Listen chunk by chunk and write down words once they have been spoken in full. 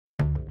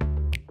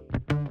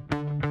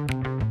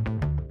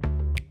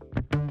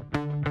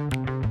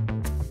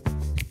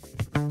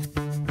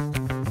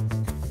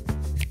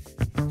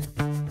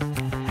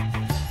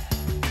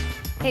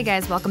Hey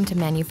guys, welcome to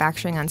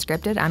Manufacturing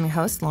Unscripted. I'm your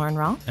host, Lauren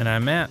Rall. And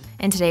I'm Matt.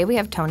 And today we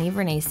have Tony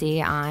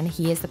Vernaci on.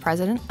 He is the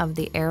president of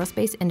the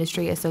Aerospace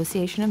Industry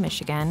Association of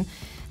Michigan.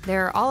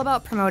 They're all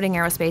about promoting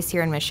aerospace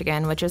here in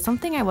Michigan, which is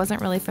something I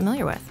wasn't really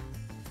familiar with.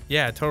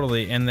 Yeah,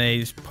 totally. And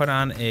they put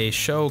on a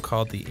show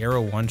called the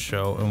AeroOne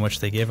Show, in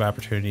which they give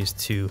opportunities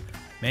to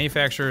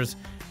manufacturers,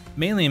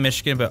 mainly in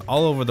Michigan, but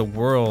all over the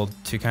world,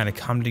 to kind of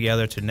come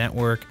together to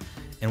network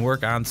and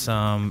work on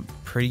some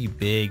pretty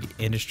big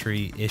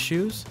industry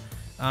issues.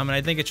 And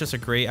I think it's just a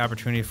great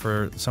opportunity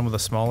for some of the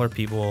smaller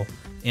people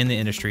in the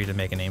industry to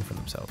make a name for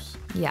themselves.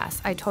 Yes,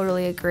 I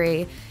totally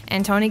agree.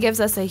 And Tony gives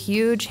us a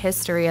huge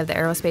history of the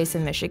aerospace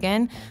in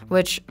Michigan,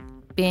 which,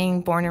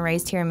 being born and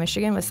raised here in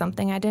Michigan, was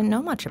something I didn't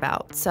know much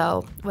about.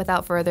 So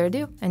without further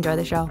ado, enjoy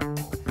the show.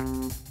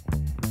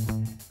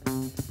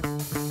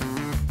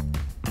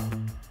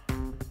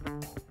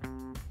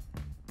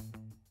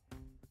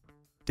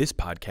 This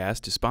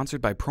podcast is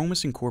sponsored by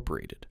Promus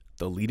Incorporated,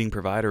 the leading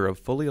provider of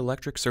fully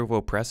electric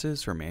servo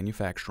presses for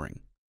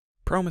manufacturing.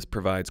 Promus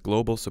provides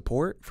global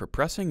support for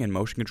pressing and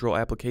motion control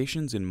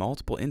applications in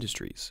multiple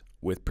industries.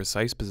 With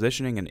precise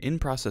positioning and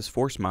in-process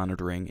force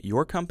monitoring,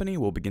 your company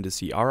will begin to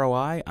see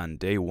ROI on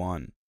day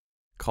one.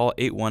 Call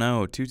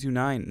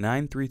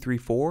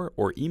 810-229-9334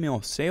 or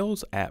email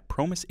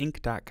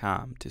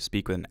sales@promusinc.com to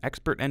speak with an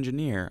expert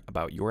engineer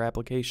about your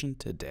application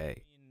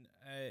today.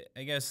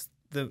 I guess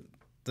the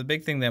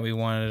big thing that we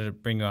wanted to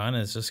bring you on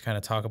is just kind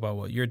of talk about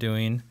what you're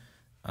doing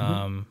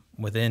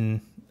within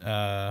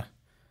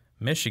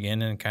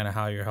Michigan and kind of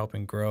how you're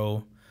helping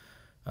grow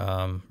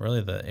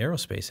really the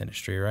aerospace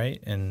industry, right?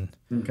 And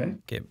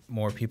get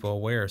more people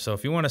aware. So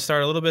if you want to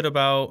start a little bit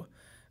about,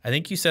 I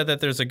think you said that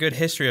there's a good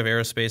history of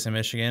aerospace in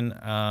Michigan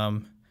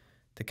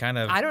to kind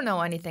of... I don't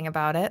know anything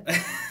about it.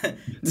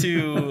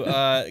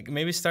 to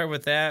maybe start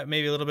with that,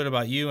 maybe a little bit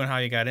about you and how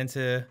you got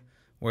into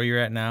where you're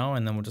at now,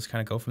 and then we'll just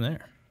kind of go from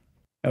there.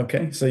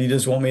 Okay, so you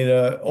just want me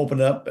to open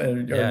up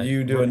and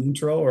you do an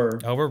intro, or?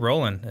 Oh, we're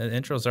rolling. The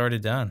intro's already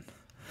done.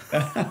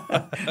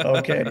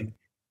 Okay.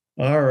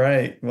 All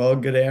right. Well,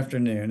 good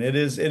afternoon. It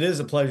is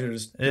a pleasure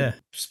to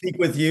speak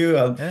with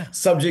you.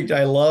 Subject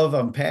I love,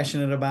 I'm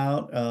passionate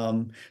about.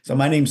 So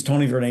my name's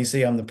Tony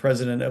Vernaci. I'm the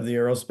president of the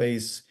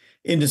Aerospace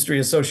Industry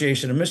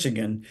Association of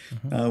Michigan.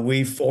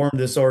 We formed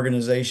this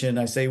organization.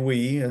 I say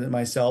we,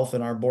 myself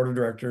and our board of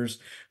directors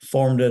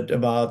formed it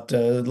about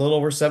a little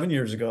over 7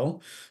 years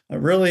ago,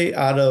 really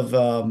out of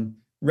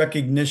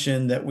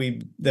recognition that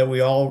we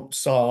all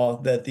saw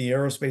that the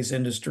aerospace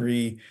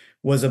industry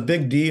was a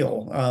big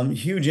deal,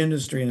 huge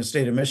industry in the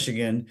state of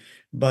Michigan,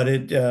 but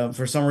it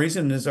for some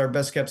reason is our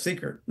best kept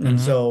secret. And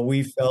so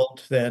we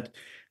felt that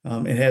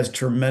it has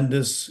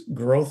tremendous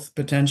growth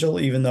potential,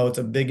 even though it's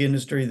a big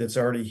industry that's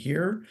already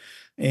here.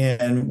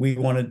 And we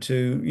wanted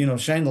to,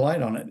 shine the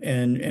light on it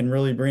and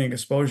really bring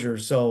exposure.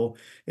 So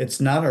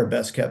it's not our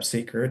best kept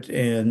secret.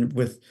 And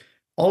with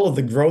all of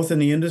the growth in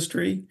the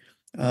industry,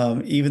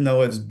 even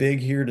though it's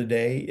big here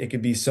today, it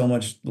could be so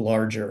much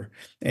larger.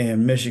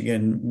 And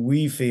Michigan,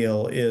 we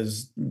feel,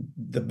 is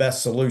the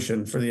best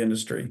solution for the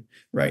industry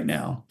right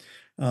now.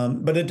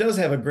 But it does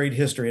have a great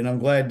history, and I'm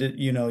glad that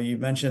you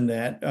mentioned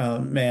that,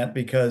 Matt,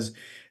 because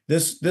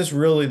this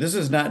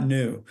is not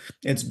new.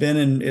 It's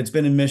been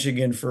in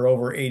Michigan for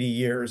over 80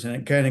 years, and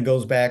it kind of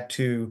goes back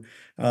to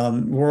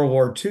World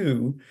War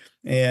II.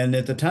 And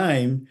at the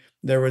time,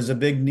 there was a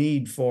big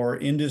need for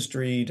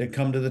industry to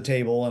come to the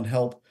table and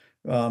help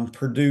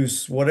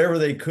produce whatever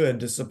they could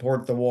to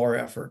support the war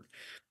effort.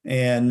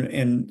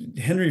 And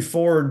Henry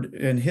Ford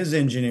and his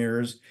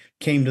engineers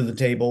came to the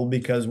table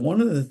because one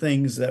of the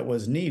things that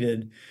was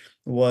needed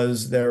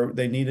was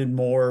they needed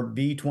more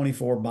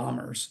B-24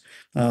 bombers,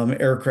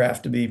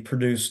 aircraft to be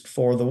produced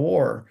for the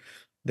war.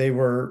 They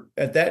were,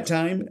 at that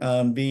time,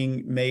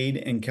 being made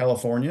in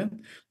California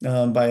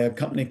by a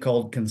company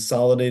called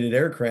Consolidated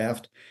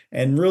Aircraft,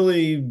 and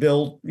really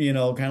built, kind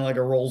of like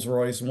a Rolls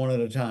Royce, one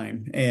at a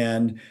time.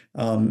 And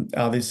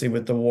obviously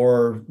with the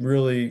war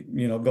really,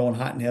 going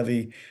hot and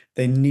heavy,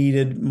 they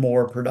needed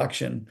more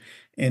production.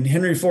 And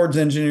Henry Ford's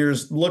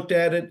engineers looked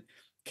at it,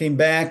 came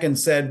back and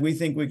said, we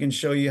think we can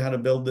show you how to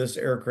build this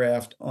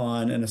aircraft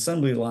on an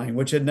assembly line,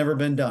 which had never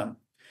been done.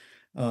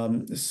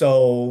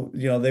 So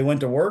they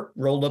went to work,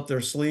 rolled up their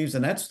sleeves,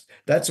 and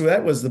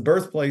that was the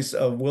birthplace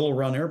of Willow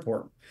Run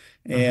Airport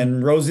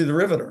and Rosie the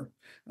Riveter,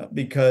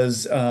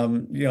 because a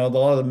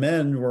lot of the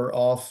men were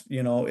off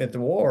at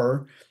the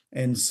war,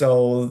 and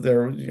so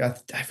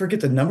I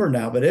forget the number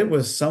now, but it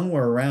was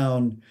somewhere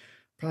around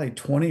probably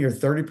 20 or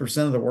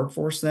 30% of the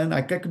workforce then.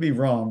 I could be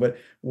wrong, but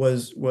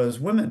was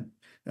women,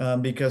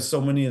 because so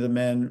many of the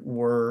men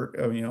were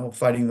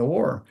fighting the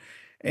war,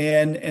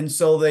 and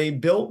so they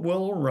built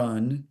Willow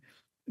Run.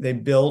 They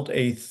built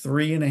a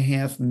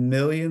 3.5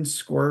 million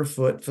square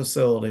foot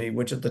facility,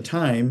 which at the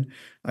time,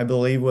 I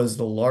believe, was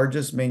the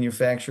largest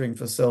manufacturing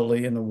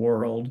facility in the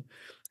world.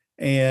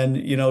 And,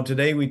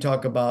 today we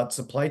talk about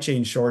supply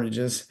chain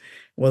shortages.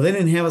 Well, they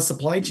didn't have a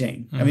supply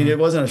chain. I mean, it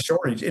wasn't a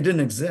shortage. It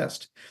didn't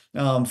exist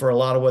for a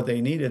lot of what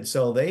they needed.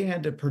 So they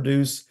had to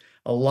produce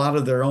a lot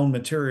of their own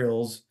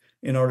materials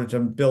in order to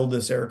build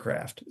this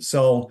aircraft.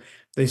 So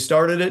they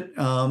started it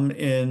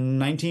in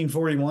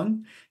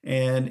 1941,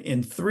 and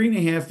in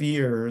 3.5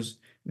 years,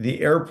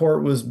 the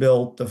airport was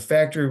built, the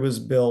factory was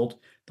built,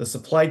 the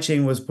supply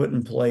chain was put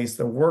in place,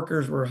 the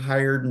workers were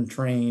hired and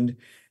trained,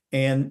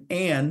 and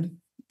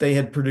they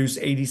had produced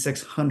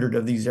 8,600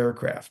 of these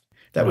aircraft.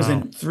 That was Wow.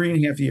 in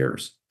 3.5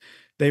 years.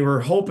 They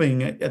were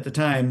hoping at the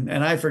time,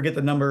 and I forget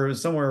the number, it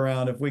was somewhere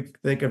around if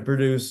they could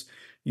produce,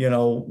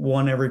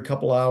 one every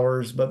couple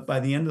hours. But by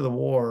the end of the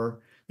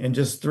war, and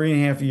just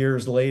 3.5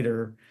 years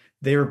later,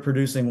 they were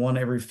producing one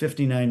every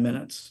 59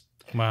 minutes.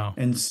 Wow.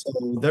 And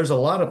so there's a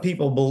lot of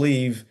people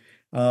believe,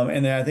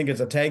 and I think it's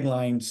a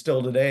tagline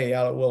still today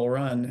out at Will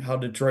Run, how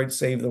Detroit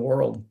saved the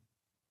world.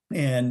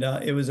 And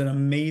it was an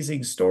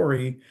amazing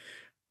story.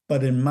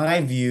 But in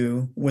my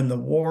view, when the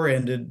war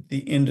ended, the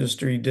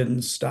industry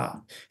didn't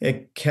stop.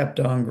 It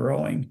kept on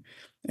growing.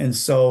 And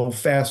so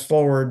fast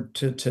forward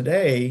to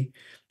today,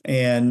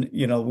 and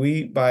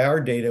by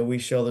our data, we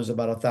show there's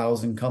about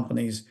 1,000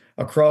 companies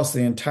across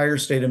the entire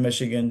state of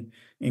Michigan,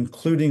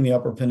 including the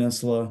Upper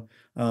Peninsula,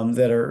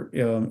 that are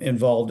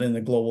involved in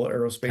the global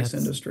aerospace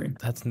industry.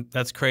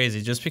 That's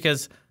crazy. Just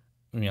because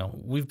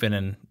we've been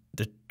in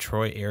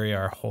Detroit area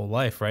our whole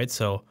life, right?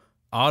 So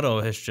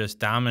auto has just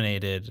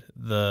dominated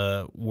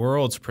the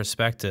world's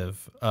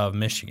perspective of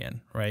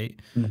Michigan, right?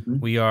 Mm-hmm.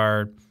 We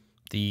are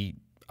the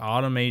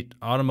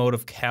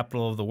automotive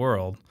capital of the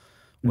world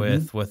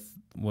with what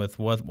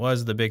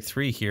was the big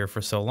three here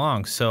for so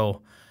long.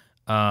 So,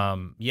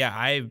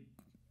 I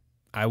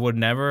would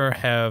never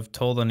have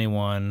told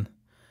anyone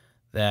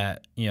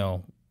that,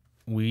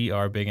 we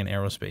are big in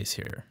aerospace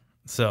here.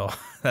 So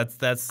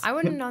that's I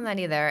wouldn't have known that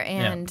either.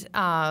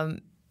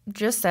 And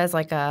just as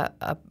like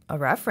a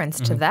reference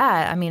to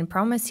that, I mean,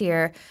 Promise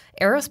here,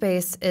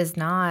 aerospace is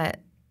not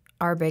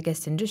our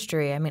biggest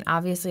industry. I mean,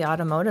 obviously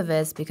automotive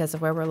is because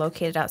of where we're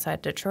located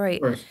outside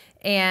Detroit. Right.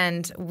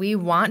 And we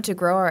want to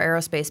grow our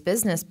aerospace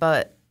business,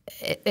 but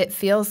it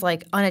feels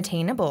like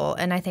unattainable.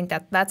 And I think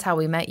that's how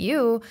we met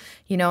you,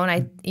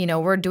 and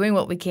we're doing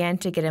what we can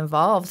to get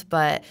involved,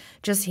 but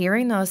just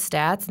hearing those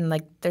stats and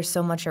like there's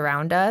so much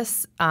around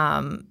us,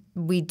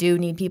 we do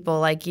need people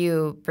like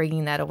you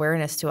bringing that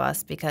awareness to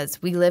us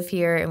because we live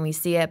here and we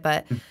see it,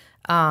 but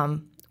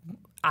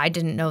I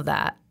didn't know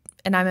that.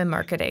 And I'm in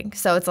marketing.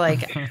 So it's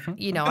like,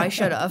 I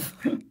should have.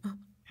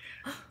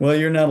 Well,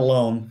 you're not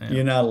alone. Yeah.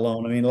 You're not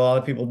alone. I mean, a lot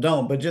of people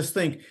don't, but just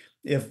think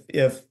if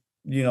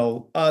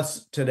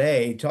us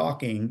today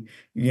talking,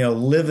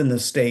 live in the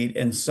state,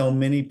 and so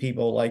many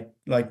people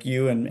like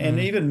you and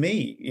even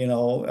me,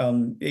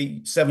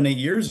 7, 8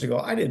 years ago,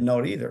 I didn't know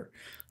it either.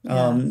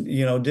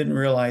 Yeah. Didn't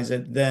realize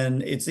it.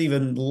 Then it's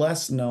even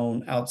less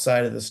known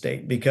outside of the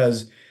state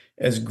because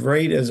as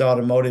great as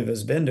automotive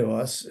has been to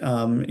us,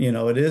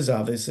 it is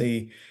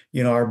obviously,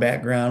 our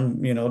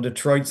background,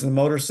 Detroit's the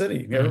motor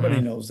city.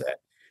 Everybody knows that.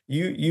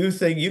 You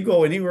think you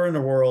go anywhere in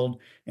the world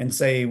and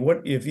say,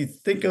 what if you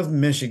think of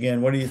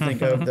Michigan, what do you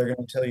think of? They're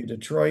going to tell you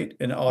Detroit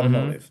and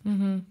automotive.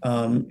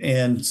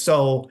 And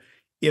so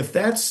if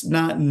that's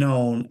not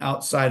known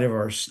outside of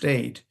our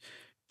state,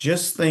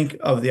 just think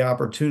of the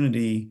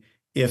opportunity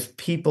if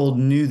people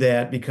knew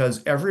that,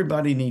 because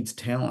everybody needs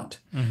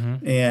talent.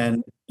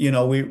 And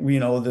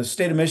the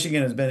state of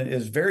Michigan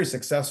is very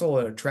successful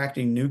at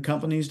attracting new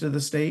companies to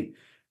the state.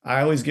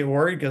 I always get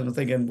worried because I'm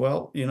thinking,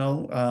 well,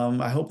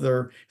 I hope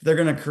if they're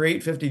going to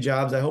create 50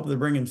 jobs, I hope they're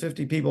bringing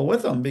 50 people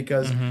with them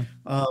because,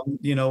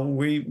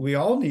 we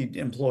all need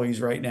employees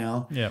right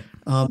now. Yeah.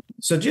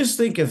 So just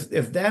think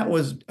if that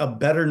was a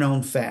better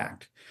known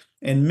fact,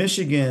 and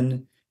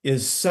Michigan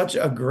is such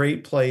a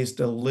great place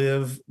to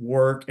live,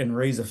 work, and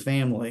raise a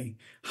family,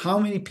 how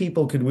many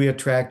people could we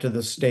attract to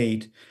the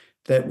state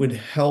that would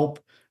help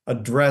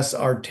address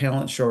our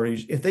talent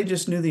shortage if they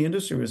just knew the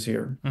industry was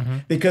here?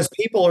 Because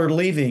people are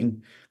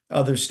leaving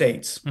other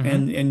states,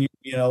 and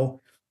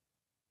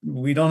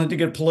we don't have to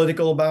get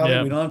political about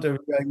it. We don't have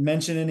to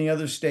mention any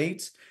other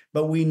states,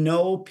 but we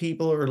know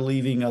people are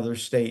leaving other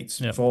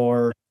states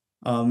for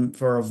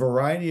a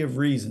variety of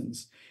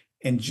reasons.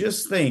 And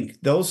just think,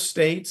 those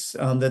states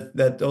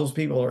that those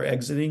people are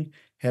exiting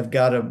have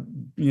got a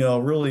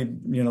really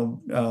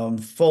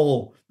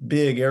full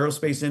big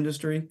aerospace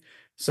industry.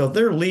 So if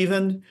they're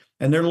leaving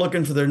and they're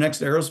looking for their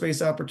next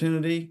aerospace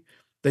opportunity,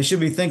 they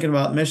should be thinking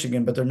about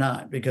Michigan, but they're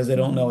not because they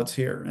don't know it's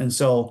here. And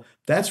so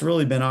that's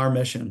really been our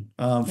mission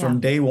from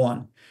day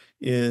one,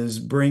 is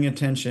bring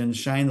attention,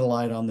 shine the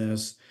light on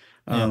this.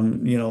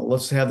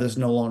 Let's have this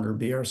no longer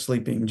be our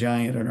sleeping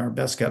giant and our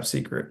best kept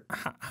secret.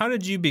 How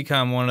did you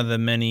become one of the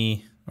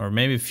many, or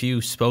maybe few,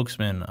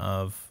 spokesmen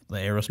of the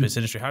aerospace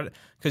industry?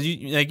 Because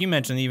you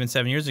mentioned, even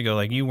 7 years ago,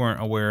 like you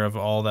weren't aware of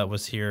all that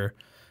was here.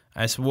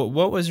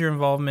 What was your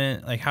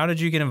involvement? Like, how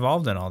did you get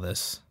involved in all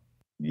this?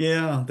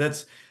 Yeah,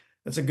 that's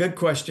a good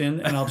question,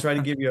 and I'll try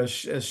to give you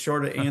as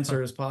short an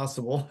answer as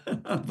possible.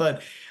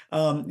 But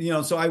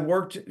so I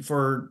worked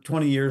for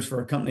 20 years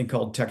for a company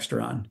called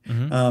Textron.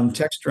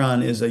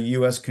 Textron is a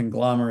U.S.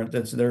 conglomerate.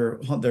 That's their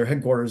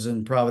headquarters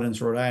in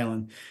Providence, Rhode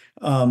Island.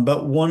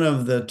 But one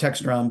of the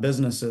Textron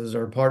businesses,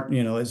 or part,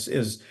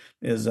 is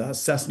is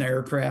Cessna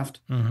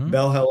Aircraft,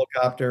 Bell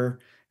Helicopter,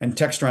 and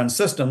Textron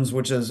Systems,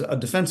 which is a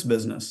defense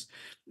business.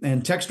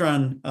 And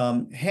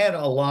Textron had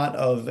a lot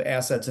of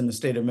assets in the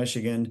state of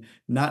Michigan,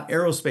 not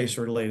aerospace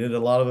related. A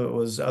lot of it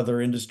was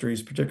other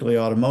industries, particularly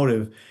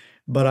automotive.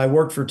 But I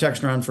worked for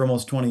Textron for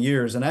almost 20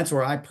 years, and that's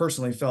where I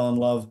personally fell in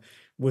love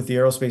with the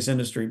aerospace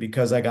industry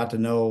because I got to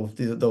know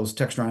those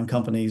Textron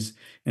companies.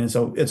 And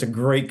so it's a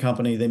great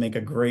company. They make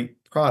a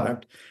great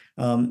product.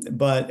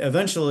 But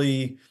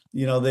eventually,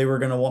 they were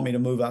going to want me to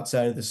move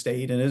outside of the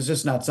state. And it's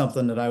just not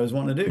something that I was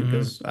wanting to do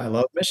because I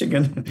love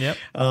Michigan. Yep.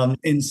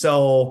 And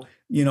so,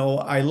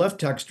 I left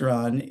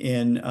Textron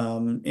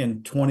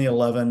in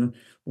 2011,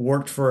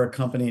 worked for a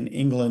company in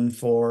England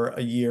for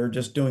a year,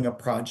 just doing a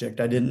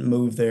project. I didn't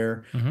move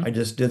there. I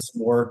just did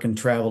some work and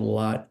traveled a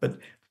lot. But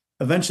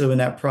eventually, when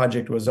that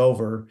project was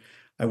over,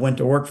 I went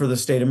to work for the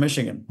state of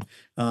Michigan,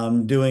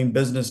 doing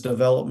business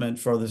development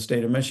for the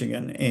state of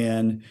Michigan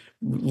and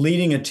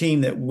leading a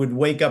team that would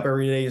wake up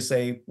every day to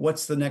say,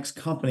 what's the next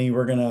company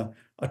we're going to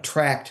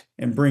attract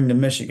and bring to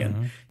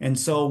Michigan? And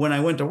so when I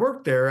went to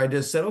work there, I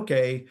just said,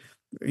 okay,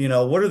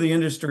 what are the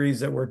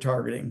industries that we're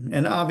targeting?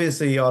 And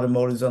obviously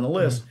automotive's on the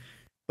list.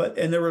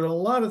 And there were a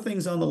lot of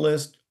things on the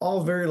list,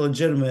 all very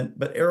legitimate,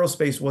 but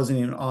aerospace wasn't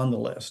even on the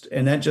list.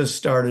 And that just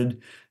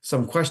started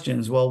some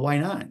questions. Well, why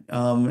not?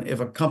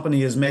 If a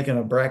company is making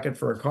a bracket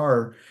for a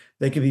car,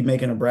 they could be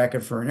making a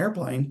bracket for an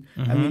airplane.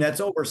 I mean, that's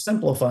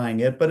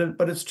oversimplifying it,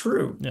 but it's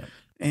true. Yeah.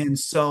 And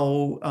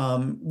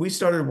so we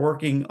started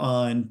working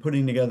on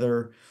putting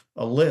together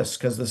a list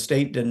because the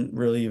state didn't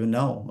really even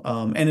know.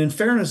 And in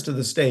fairness to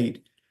the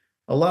state,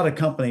 a lot of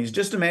companies,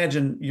 just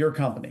imagine your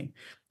company.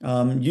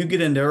 You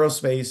get into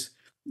aerospace,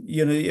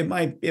 it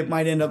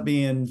might end up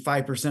being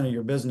 5% of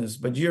your business,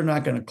 but you're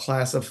not going to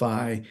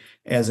classify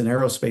as an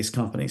aerospace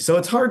company. So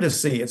it's hard to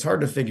see, it's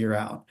hard to figure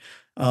out.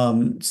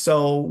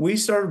 So we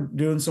started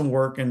doing some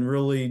work and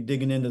really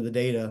digging into the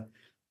data.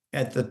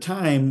 At the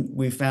time,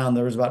 we found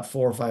there was about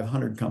 400 or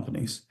 500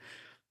 companies.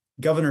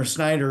 Governor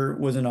Snyder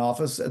was in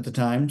office at the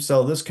time,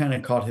 so this kind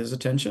of caught his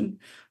attention.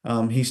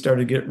 He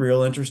started to get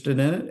real interested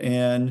in it.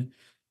 And,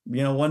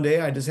 one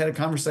day I just had a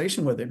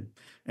conversation with him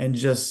and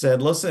just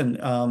said, listen,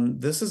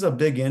 this is a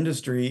big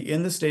industry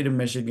in the state of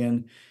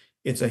Michigan.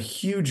 It's a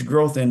huge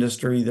growth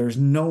industry. There's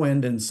no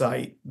end in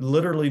sight,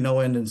 literally no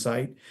end in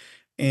sight.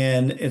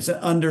 And it's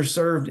an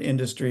underserved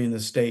industry in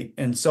the state.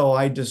 And so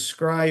I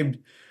described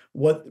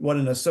what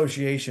an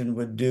association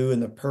would do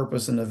and the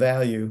purpose and the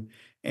value.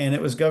 And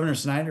it was Governor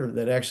Snyder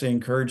that actually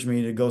encouraged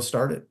me to go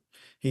start it.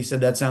 He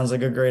said, that sounds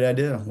like a great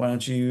idea. Why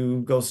don't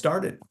you go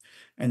start it?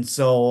 And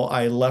so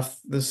I left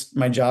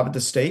my job at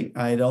the state.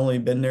 I had only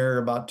been there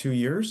about 2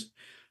 years.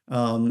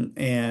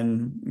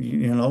 And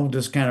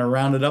just kind of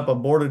rounded up a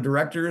board of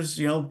directors,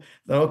 that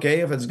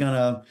okay, if it's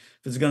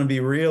gonna be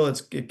real,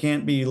 it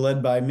can't be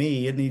led by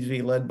me. It needs to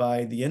be led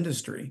by the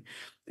industry.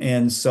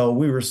 And so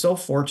we were so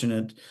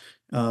fortunate.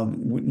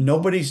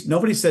 Nobody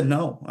said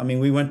no. I mean,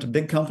 we went to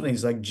big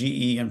companies like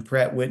GE and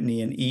Pratt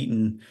Whitney and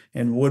Eaton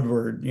and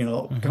Woodward,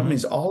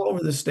 companies all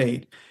over the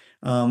state,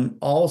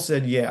 all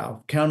said, yeah,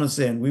 count us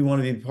in. We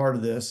want to be part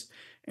of this.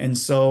 And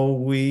so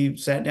we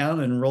sat down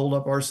and rolled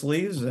up our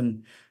sleeves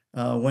and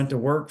went to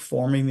work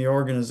forming the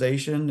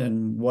organization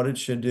and what it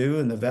should do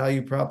and the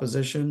value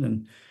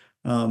proposition.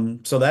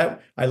 And so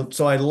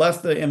I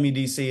left the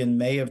MEDC in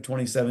May of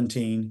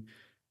 2017,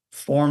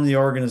 formed the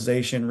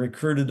organization,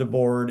 recruited the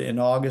board. In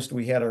August,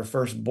 we had our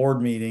first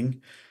board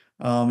meeting.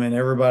 And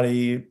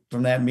everybody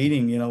from that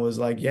meeting, was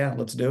like, yeah,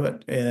 let's do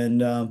it.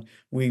 And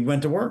we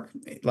went to work,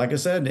 like I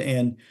said.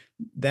 And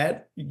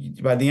that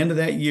by the end of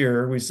that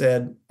year, we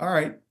said, all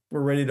right,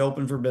 we're ready to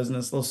open for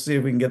business. Let's see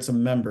if we can get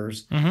some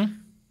members.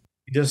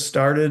 We just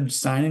started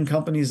signing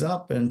companies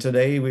up. And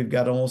today we've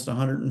got almost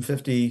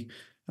 150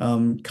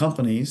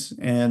 companies,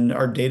 and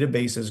our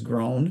database has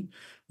grown.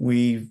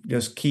 We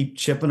just keep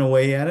chipping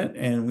away at it.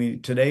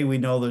 And today we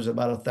know there's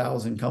about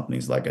 1,000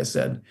 companies, like I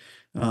said,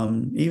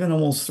 even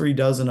almost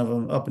 36 of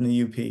them up in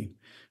the UP,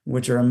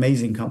 which are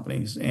amazing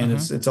companies. And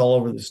it's all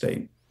over the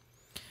state.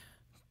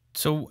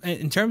 So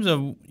in terms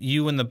of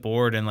you and the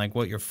board and like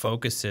what your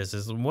focus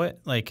is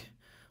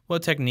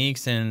what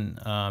techniques and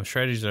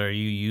strategies are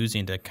you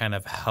using to kind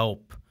of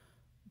help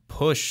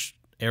push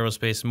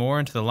aerospace more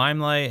into the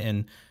limelight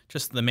and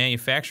just the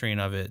manufacturing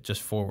of it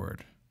just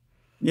forward?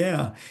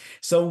 Yeah.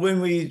 So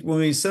when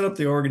we set up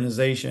the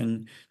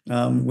organization,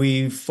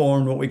 we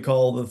formed what we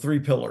call the 3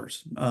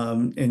 pillars,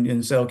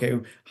 and said, okay,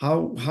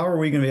 how are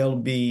we going to be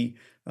able to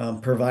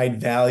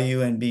provide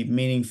value and be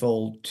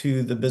meaningful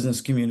to the business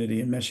community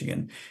in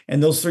Michigan?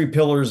 And those 3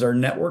 pillars are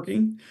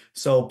networking.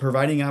 So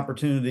providing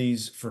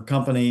opportunities for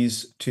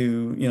companies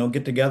to,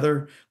 get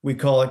together. We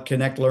call it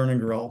connect, learn,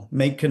 and grow.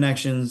 Make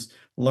connections,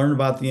 learn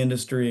about the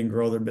industry, and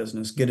grow their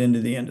business, get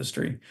into the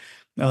industry.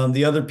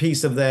 The other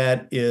piece of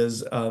that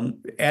is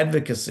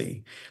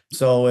advocacy.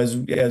 So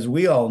as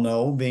we all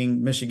know,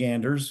 being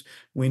Michiganders,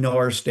 we know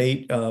our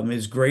state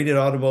is great at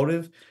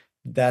automotive.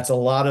 That's a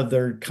lot of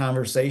their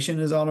conversation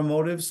is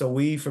automotive. So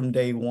we, from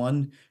day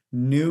one,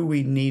 knew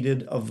we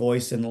needed a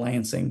voice in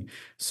Lansing.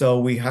 So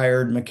we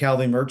hired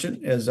McCalvy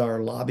Merchant as our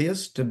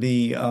lobbyist to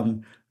be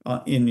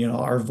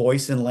our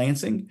voice in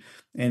Lansing,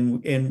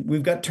 and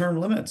we've got term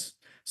limits.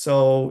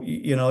 So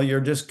you're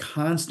just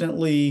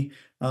constantly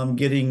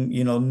getting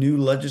new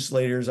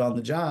legislators on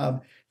the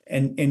job,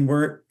 and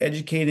we're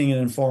educating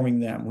and informing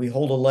them. We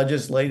hold a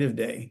legislative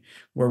day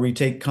where we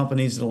take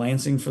companies to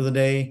Lansing for the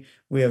day.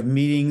 We have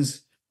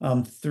meetings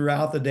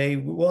throughout the day.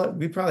 Well,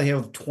 we probably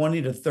have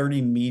 20 to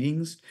 30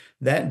 meetings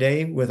that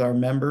day with our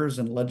members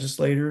and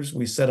legislators.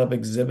 We set up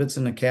exhibits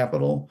in the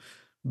Capitol,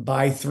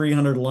 buy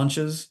 300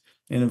 lunches,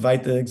 and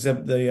invite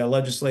the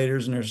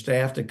legislators and their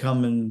staff to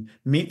come and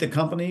meet the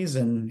companies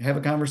and have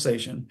a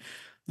conversation.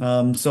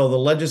 So the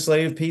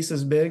legislative piece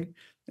is big,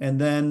 and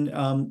then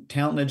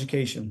talent and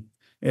education.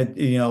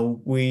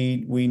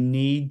 We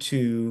need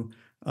to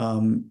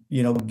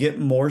get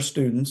more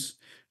students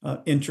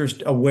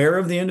aware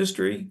of the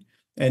industry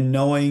and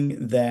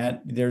knowing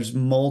that there's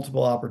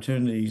multiple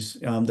opportunities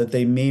that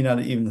they may not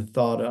even have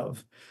thought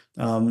of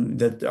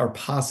that are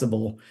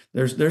possible.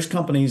 There's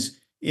companies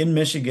in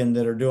Michigan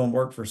that are doing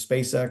work for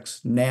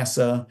SpaceX,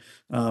 NASA,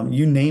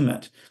 you name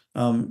it,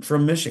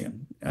 from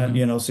Michigan.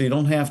 So you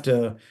don't have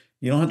to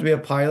be a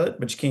pilot,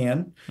 but you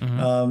can.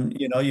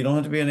 You don't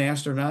have to be an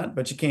astronaut,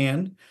 but you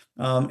can.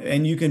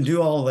 And you can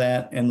do all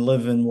that and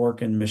live and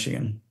work in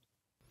Michigan.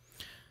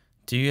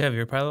 Do you have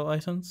your pilot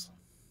license?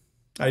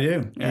 I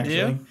do, actually.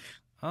 You do?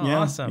 Oh, yeah,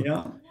 awesome.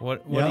 Yeah.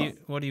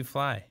 What do you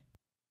fly?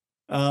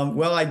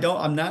 Well,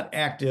 I'm not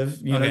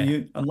active.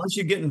 Unless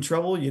you get in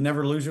trouble, you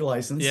never lose your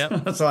license.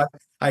 Yep. So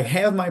I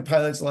have my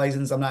pilot's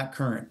license. I'm not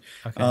current.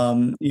 Okay.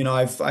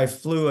 I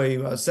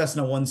flew a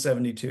Cessna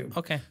 172.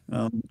 Okay.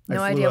 No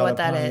idea what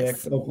that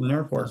is. Oakland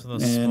Airport.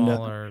 Those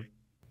are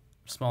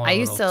smaller. I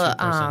used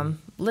to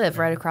live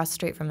right across the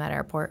street from that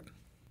airport.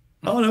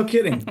 Oh, no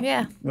kidding.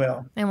 Yeah.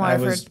 Well, in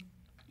Waterford.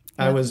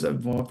 I was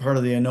part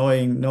of the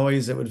annoying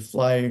noise that would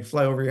fly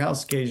over your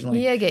house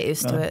occasionally. Yeah, get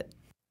used to it.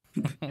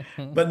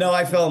 But no,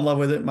 I fell in love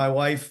with it. My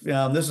wife,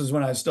 this is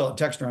when I was still at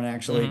Textron,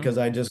 actually, because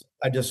I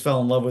just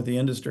fell in love with the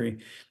industry.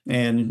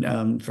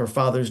 And for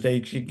Father's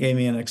Day, she gave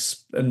me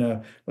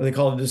what they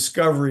call a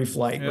discovery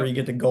flight, where you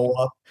get to go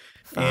up.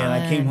 Fun. And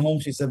I came home.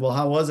 She said, "Well,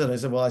 how was it?" I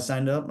said, "Well, I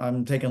signed up.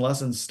 I'm taking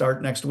lessons.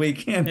 Start next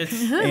week," and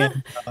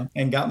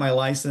got my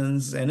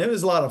license. And it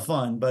was a lot of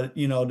fun. But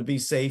to be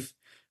safe,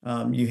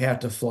 you have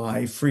to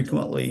fly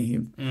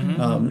frequently.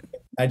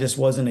 I just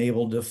wasn't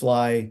able to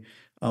fly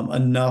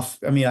enough.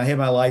 I mean, I had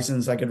my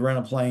license. I could rent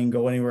a plane,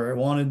 go anywhere I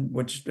wanted,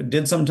 which I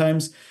did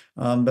sometimes,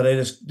 but I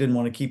just didn't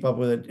want to keep up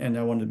with it, and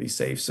I wanted to be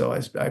safe. So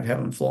I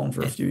haven't flown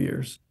for a few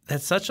years.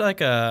 That's such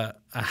like a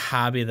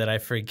hobby that I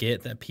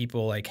forget that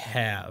people like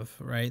have,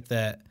 right?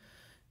 That,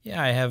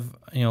 yeah, I have,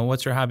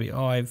 what's your hobby?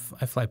 Oh, I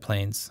fly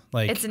planes.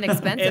 Like, it's an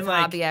expensive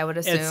hobby, I would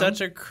assume. It's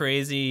such a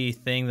crazy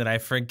thing that I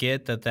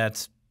forget that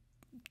that's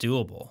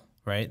doable,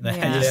 right?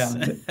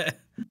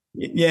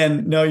 Yeah,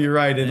 no, you're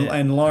right.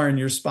 And Lauren,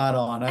 you're spot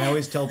on. I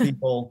always tell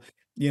people,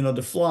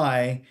 to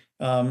fly,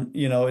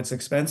 it's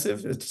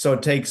expensive. So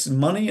it takes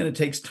money and it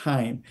takes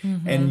time.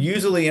 And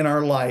usually in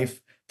our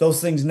life, those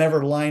things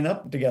never line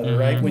up together,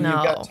 right? When you've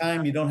got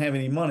time, you don't have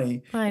any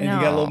money. And you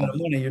got a little bit of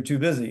money, you're too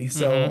busy.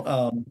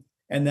 So,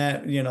 and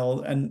that,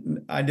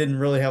 and I didn't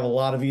really have a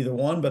lot of either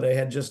one, but I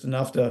had just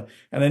enough to,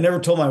 and I never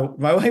told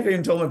my wife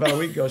even told me about a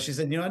week ago. She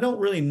said, I don't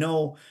really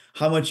know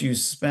how much you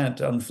spent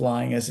on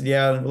flying. I said,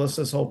 yeah, let's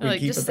just hope we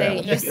keep it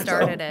that way. You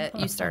started it.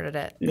 You started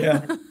it.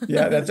 Yeah.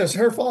 That's just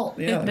her fault.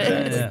 Yeah,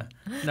 exactly. Yeah.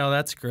 No,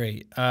 that's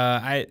great.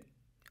 I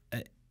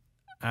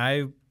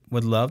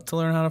would love to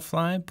learn how to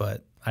fly,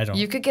 but I don't.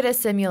 You could get a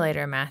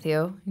simulator,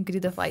 Matthew. You could do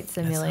the flight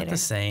simulator. It's not the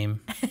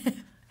same. I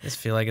just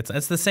feel like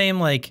it's the same.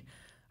 Like,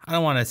 I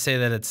don't want to say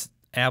that it's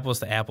apples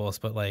to apples,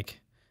 but like,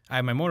 I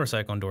have my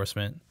motorcycle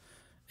endorsement,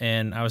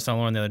 and I was telling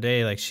Lauren the other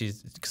day, like,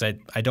 because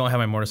I don't have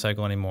my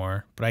motorcycle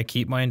anymore, but I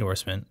keep my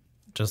endorsement.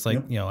 Just like,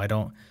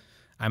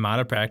 I'm out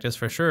of practice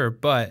for sure,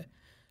 but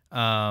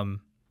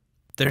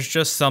there's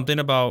just something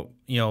about,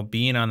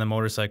 being on the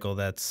motorcycle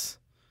that's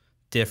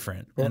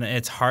different, and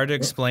it's hard to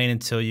explain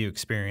until you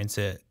experience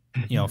it,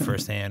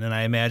 firsthand. And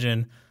I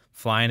imagine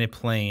flying a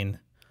plane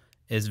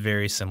is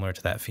very similar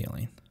to that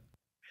feeling.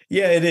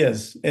 Yeah, it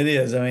is. It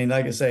is. I mean,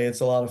 like I say, it's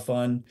a lot of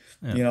fun.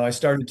 Yeah. I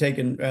started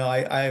taking,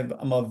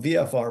 I'm a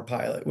VFR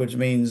pilot, which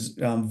means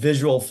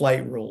visual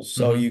flight rules.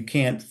 So you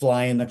can't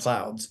fly in the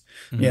clouds,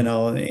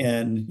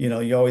 and,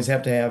 you always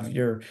have to have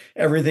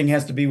everything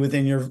has to be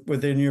within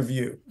your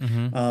view.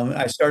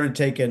 I started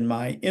taking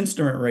my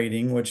instrument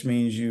rating, which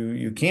means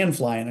you can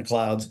fly in the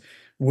clouds,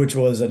 which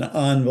was an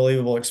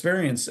unbelievable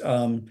experience.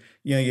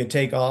 You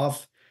take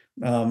off,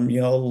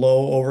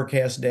 low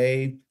overcast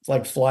day, It's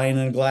like flying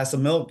in a glass of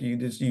milk.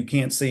 You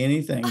can't see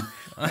anything.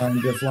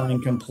 You're flying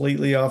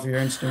completely off your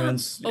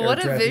instruments, air What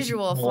a traffic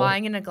visual, control.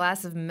 flying in a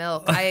glass of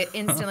milk. I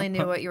instantly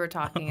knew what you were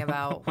talking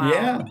about. Wow.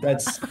 Yeah,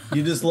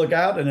 you just look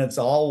out and it's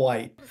all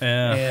white.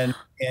 Yeah.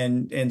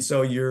 And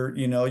so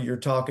you're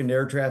talking to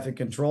air traffic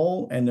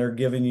control, and they're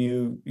giving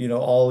you,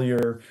 all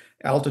your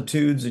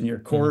altitudes and your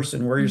course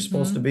and where you're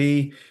supposed to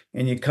be.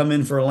 And you come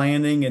in for a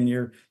landing, and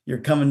you're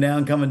coming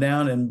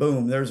down, and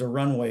boom, there's a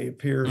runway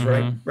appears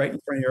right in front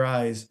of your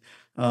eyes.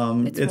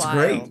 It's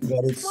great, wild.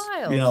 but It's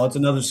wild. it's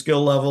another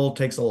skill level,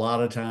 takes a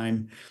lot of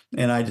time.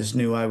 And I just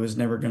knew I was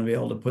never going to be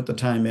able to put the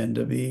time in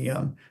to be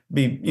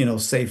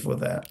safe with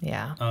that.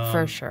 Yeah,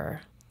 for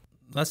sure.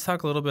 Let's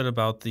talk a little bit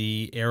about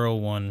the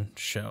AeroOne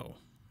show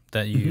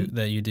that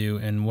you do,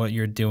 and what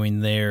you're doing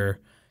there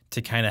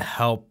to kind of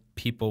help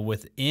people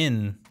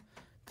within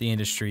the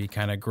industry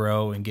kind of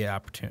grow and get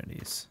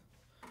opportunities.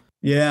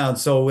 Yeah,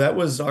 so that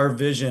was our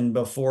vision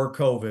before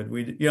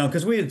COVID.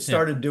 Because we had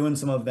started doing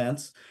some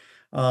events,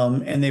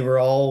 and they were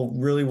all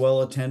really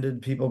well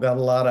attended. People got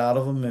a lot out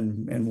of them,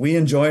 and we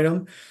enjoyed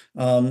them.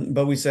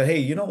 But we said, hey,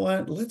 you know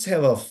what? Let's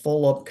have a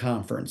full-up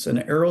conference, an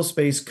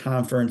aerospace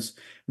conference,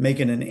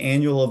 making an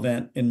annual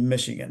event in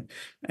Michigan.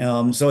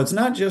 So it's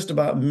not just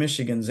about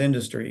Michigan's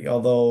industry,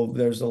 although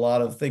there's a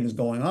lot of things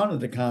going on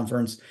at the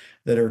conference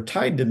that are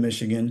tied to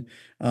Michigan.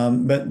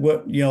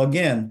 But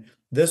again,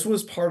 this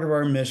was part of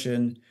our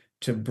mission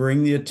to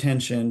bring the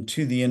attention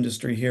to the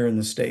industry here in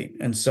the state.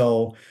 And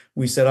so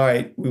we said, all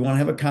right, we want to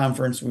have a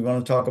conference. We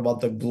want to talk about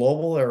the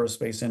global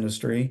aerospace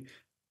industry.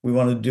 We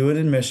want to do it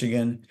in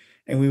Michigan,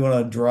 and we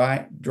want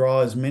to draw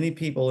as many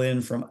people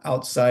in from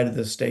outside of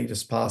the state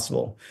as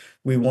possible.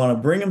 We want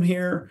to bring them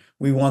here.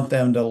 We want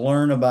them to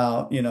learn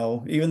about,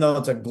 even though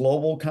it's a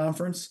global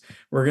conference,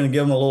 we're going to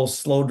give them a little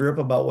slow drip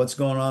about what's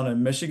going on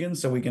in Michigan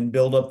so we can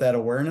build up that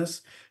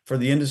awareness for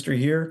the industry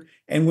here.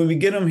 And when we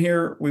get them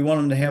here, we want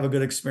them to have a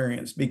good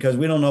experience, because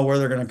we don't know where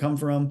they're going to come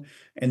from,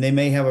 and they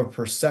may have a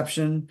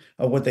perception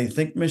of what they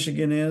think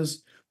Michigan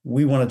is.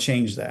 We want to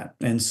change that.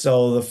 And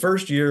so the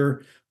first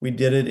year we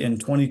did it in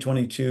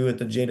 2022 at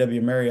the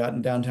JW Marriott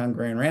in downtown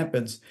Grand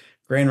Rapids.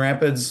 Grand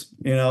Rapids,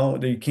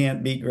 you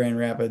can't beat Grand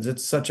Rapids.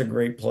 It's such a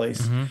great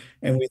place.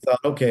 And we thought,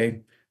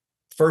 okay,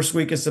 first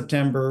week of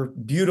September,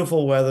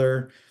 beautiful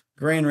weather,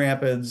 Grand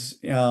Rapids.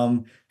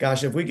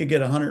 Gosh, if we could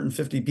get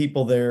 150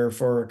 people there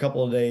for a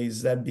couple of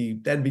days, that'd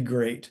be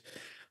great.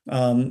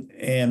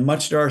 And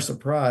much to our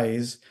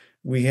surprise,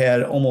 we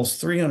had almost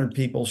 300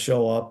 people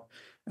show up.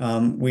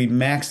 We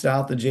maxed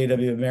out the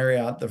JW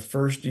Marriott the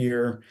first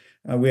year.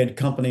 We had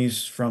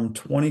companies from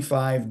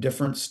 25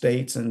 different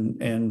states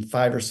and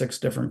 5 or 6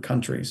 different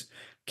countries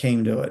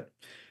came to it.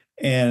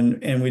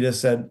 And we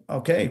just said,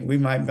 okay, we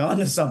might be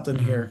onto something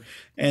here.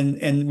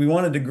 And we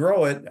wanted to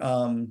grow it.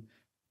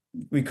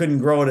 We couldn't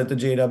grow it at the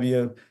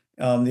JW.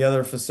 The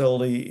other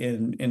facility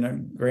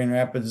in Grand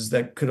Rapids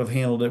that could have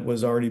handled it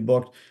was already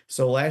booked.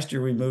 So last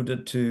year we moved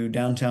it to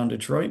downtown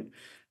Detroit,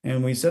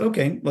 and we said,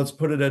 okay, let's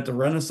put it at the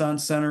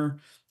Renaissance Center.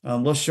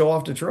 Let's show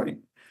off Detroit.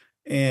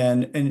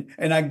 And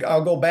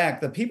I'll go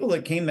back. The people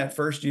that came that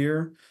first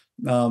year,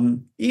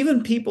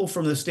 even people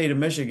from the state of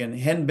Michigan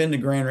hadn't been to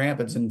Grand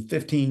Rapids in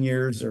 15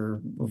 years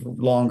or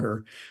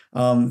longer.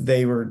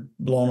 They were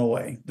blown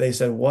away. They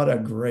said, what a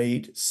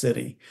great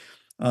city.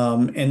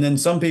 And then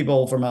some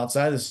people from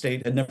outside the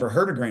state had never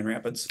heard of Grand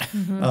Rapids.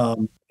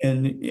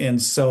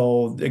 And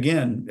so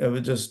again,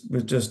 it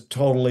just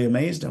totally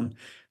amazed them.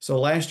 So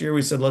last year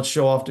we said, let's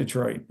show off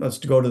Detroit. Let's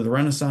go to the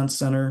Renaissance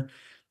Center.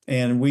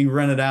 And we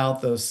rented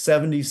out the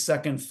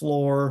 72nd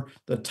floor,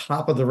 the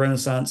top of the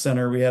Renaissance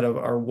Center. We had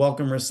our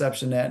welcome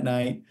reception that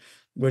night,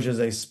 which is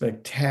a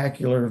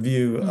spectacular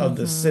view of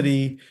the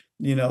city,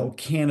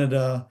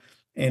 Canada,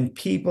 and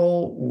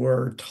people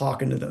were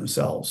talking to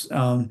themselves.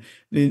 A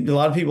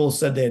lot of people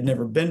said they had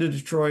never been to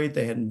Detroit.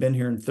 They hadn't been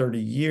here in 30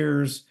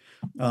 years.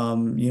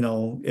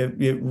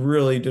 It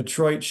really,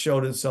 Detroit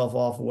showed itself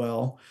off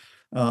well.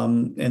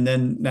 And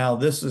then now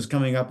this is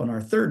coming up on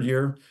our third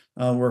year.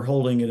 We're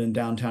holding it in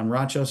downtown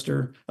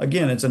Rochester.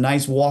 Again, it's a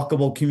nice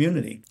walkable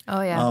community.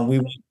 Oh yeah. We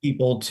want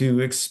people to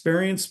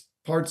experience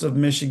parts of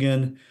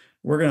Michigan.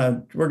 We're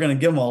gonna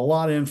give them a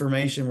lot of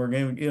information. We're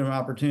going to give them an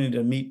opportunity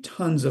to meet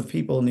tons of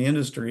people in the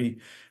industry.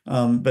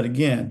 But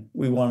again,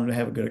 we want them to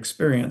have a good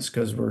experience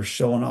because we're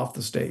showing off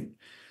the state.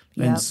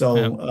 And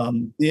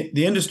so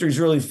the industry is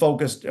really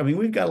focused. I mean,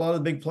 we've got a lot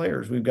of big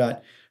players. We've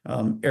got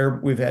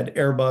we've had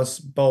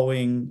Airbus,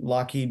 Boeing,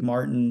 Lockheed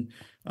Martin,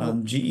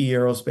 GE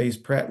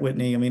Aerospace, Pratt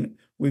Whitney. I mean,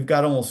 we've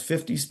got almost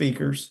 50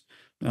 speakers.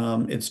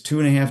 It's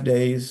 2.5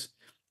 days,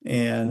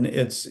 and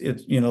it's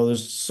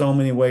there's so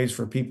many ways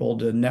for people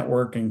to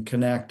network and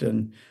connect.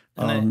 And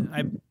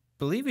I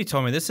believe you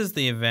told me this is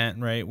the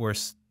event, right, where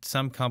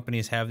some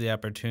companies have the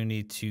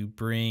opportunity to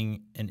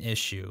bring an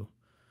issue,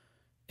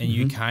 and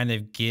you kind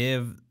of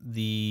give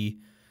the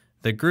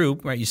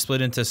group, right? You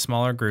split into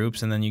smaller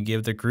groups, and then you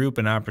give the group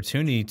an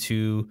opportunity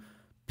to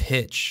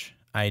pitch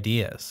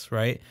ideas,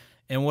 right?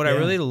 And what I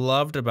really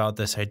loved about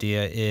this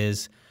idea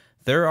is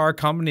there are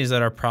companies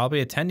that are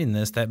probably attending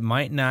this that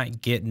might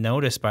not get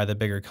noticed by the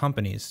bigger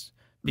companies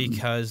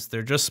because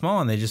they're just small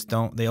and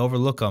they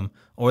overlook them,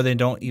 or they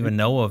don't even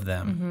know of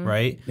them,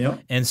 right?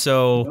 Yep. And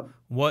so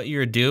what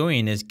you're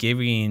doing is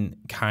giving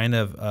kind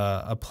of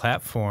a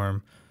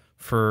platform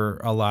for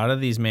a lot of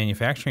these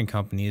manufacturing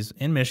companies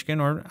in Michigan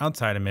or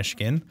outside of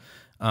Michigan.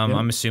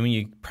 I'm assuming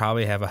you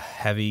probably have a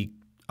heavy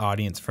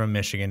audience from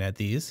Michigan at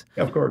these.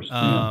 Of course.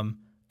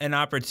 An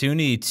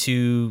opportunity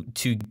to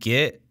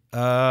get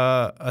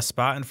a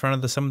spot in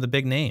front of some of the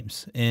big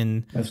names,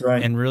 and that's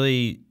right, and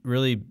really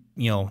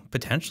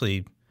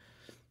potentially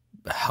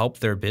help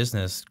their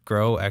business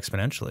grow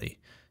exponentially.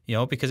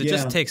 Because it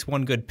just takes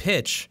one good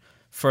pitch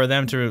for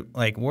them to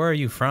like, where are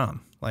you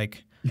from?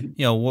 Like,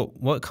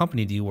 what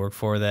company do you work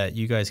for that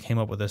you guys came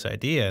up with this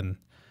idea? And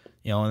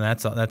and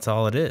that's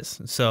all it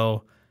is.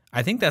 So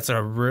I think that's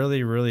a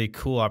really, really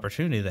cool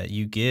opportunity that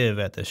you give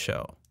at this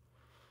show.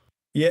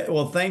 Yeah,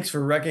 well, thanks for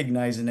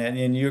recognizing that,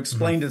 and you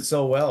explained it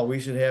so well. We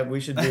should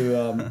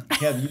do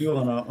have you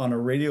on a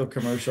radio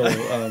commercial.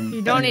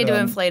 You don't need to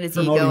inflate his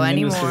ego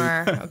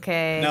anymore.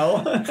 Okay.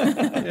 No.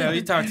 Yeah,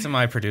 you talk to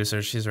my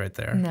producer. She's right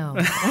there. No.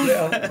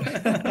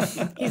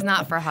 He's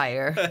not for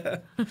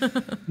hire.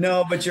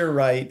 No, but you're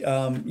right.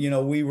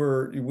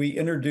 We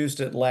introduced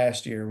it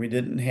last year. We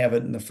didn't have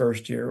it in the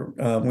first year.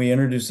 We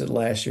introduced it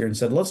last year and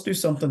said, let's do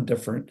something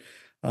different.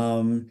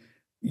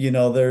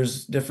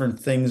 There's different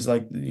things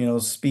like,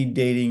 speed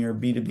dating or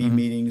B2B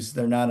meetings.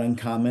 They're not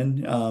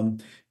uncommon,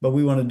 but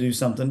we want to do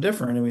something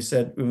different. And we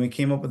said, when we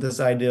came up with this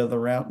idea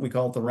of we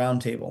call it the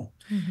round table.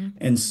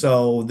 And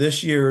so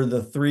this year,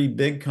 the three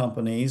big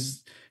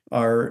companies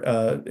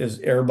is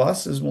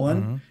Airbus is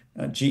one,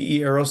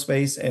 GE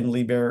Aerospace, and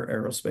Liebherr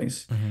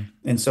Aerospace.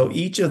 And so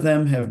each of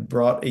them have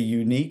brought a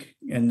unique,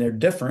 and they're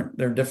different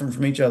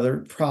from each other,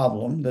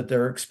 problem that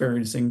they're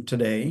experiencing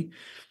today.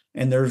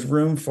 And there's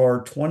room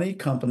for 20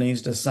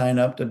 companies to sign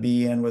up to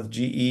be in with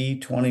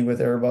GE, 20 with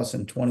Airbus,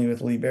 and 20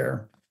 with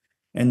Liebherr.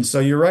 And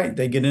so you're right.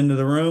 They get into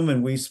the room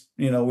and we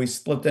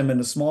split them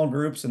into small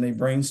groups and they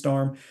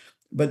brainstorm.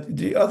 But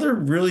the other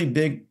really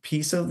big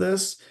piece of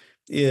this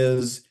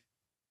is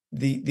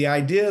the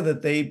idea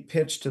that they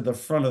pitch to the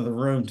front of the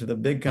room to the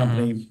big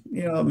company,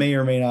 it may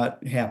or may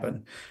not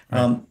happen.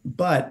 Right.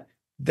 But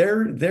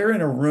they're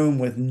in a room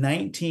with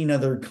 19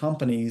 other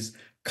companies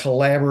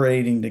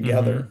collaborating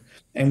together.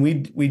 And we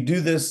do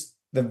this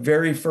the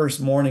very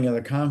first morning of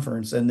the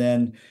conference. And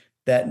then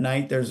that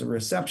night there's a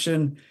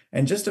reception.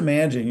 And just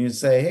imagine you'd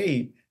say,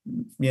 hey,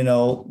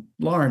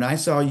 Lauren, I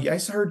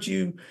heard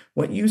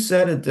what you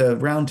said at the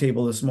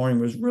roundtable this morning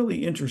was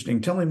really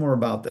interesting. Tell me more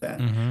about that.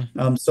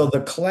 So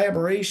the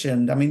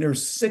collaboration,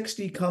 there's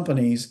 60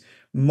 companies,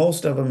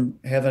 most of them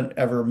haven't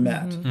ever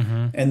met,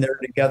 and they're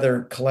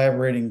together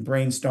collaborating,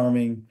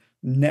 brainstorming,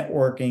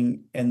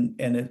 networking, and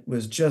it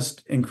was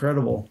just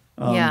incredible.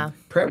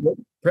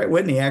 Pratt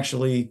Whitney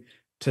actually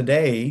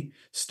today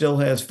still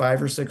has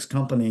 5 or 6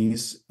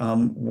 companies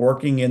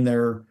working in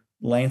their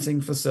Lansing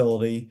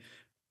facility,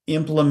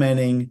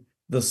 implementing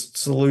the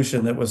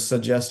solution that was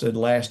suggested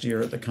last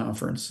year at the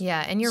conference.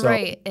 Yeah, and you're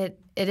right. It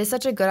is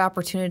such a good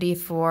opportunity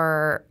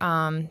for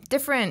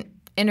different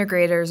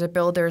integrators or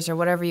builders or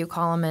whatever you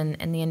call them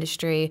in the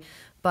industry,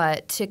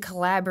 but to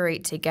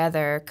collaborate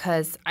together,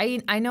 because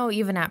I know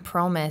even at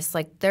Promise,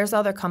 like there's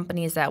other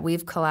companies that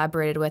we've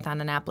collaborated with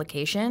on an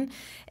application,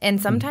 and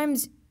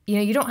sometimes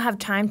you don't have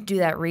time to do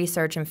that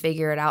research and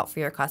figure it out for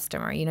your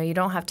customer. You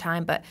don't have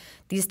time, but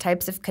these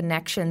types of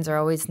connections are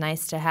always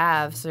nice to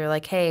have. So you're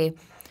like, hey,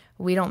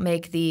 we don't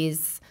make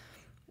these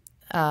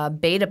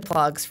beta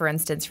plugs, for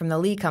instance, from the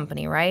Lee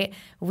company, right?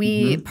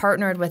 We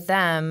partnered with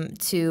them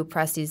to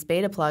press these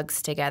beta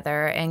plugs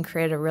together and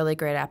create a really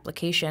great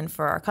application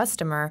for our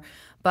customer.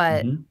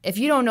 But if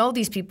you don't know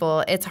these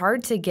people, it's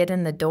hard to get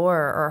in the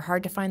door or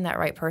hard to find that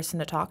right person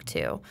to talk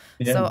to.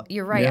 Yeah. So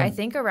you're right. Yeah. I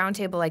think a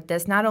roundtable like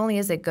this, not only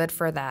is it good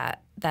for that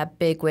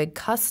big wig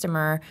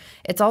customer,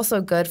 it's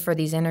also good for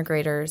these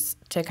integrators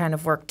to kind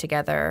of work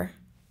together.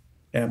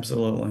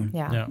 Absolutely.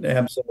 Yeah.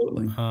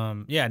 Absolutely.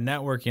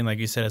 Networking, like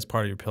you said, is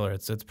part of your pillar.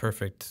 It's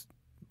perfect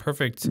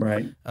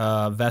right.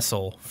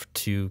 Vessel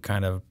to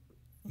kind of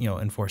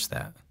enforce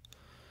that.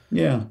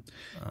 Yeah.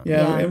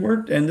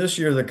 And this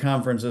year the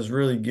conference is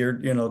really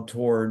geared,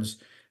 towards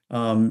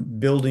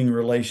building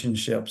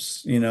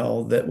relationships,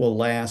 that will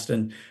last.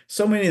 And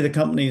so many of the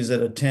companies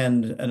that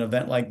attend an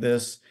event like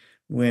this,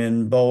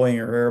 when Boeing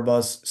or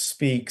Airbus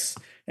speaks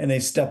and they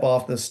step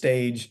off the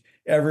stage,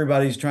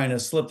 everybody's trying to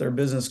slip their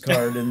business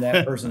card in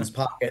that person's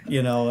pocket,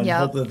 and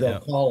hope that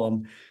they'll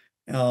call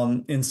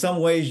them. In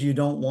some ways, you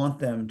don't want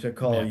them to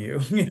call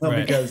you,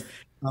 right. Because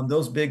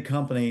those big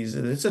companies,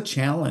 it's a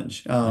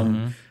challenge.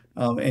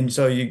 And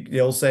so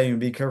they'll say,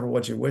 be careful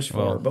what you wish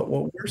for. But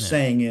what we're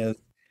saying is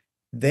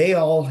they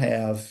all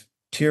have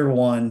tier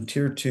 1,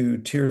 tier 2,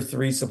 tier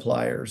 3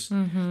 suppliers.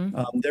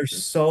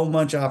 There's so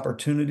much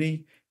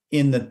opportunity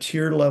in the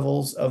tier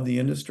levels of the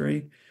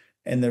industry,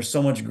 and there's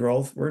so much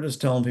growth. We're just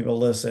telling people,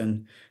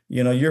 listen,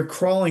 you're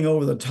crawling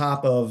over the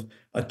top of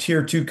a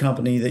tier 2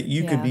 company that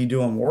you could Yeah. be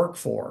doing work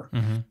for,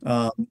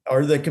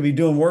 or that could be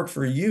doing work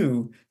for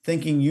you,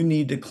 thinking you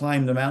need to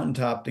climb the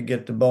mountaintop to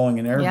get to Boeing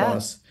and Yeah.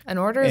 Airbus. An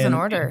order is an And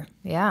order.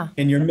 Yeah.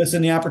 and you're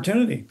missing the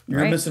opportunity.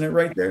 You're Right. missing it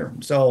right there.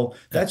 So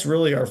that's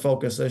really our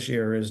focus this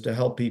year, is to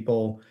help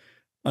people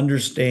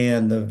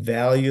understand the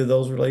value of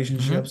those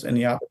relationships and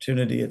the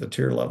opportunity at the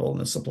tier level in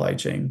the supply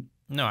chain.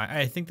 No,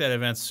 I think that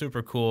event's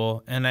super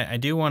cool. And I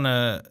do want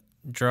to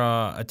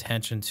draw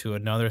attention to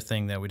another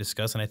thing that we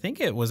discussed. And I think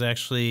it was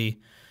actually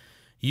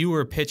you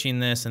were pitching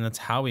this, and that's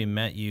how we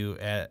met you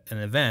at an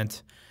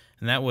event.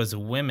 And that was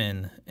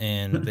women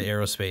in the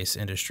aerospace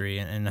industry,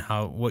 and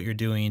how what you're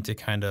doing to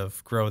kind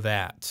of grow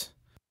that.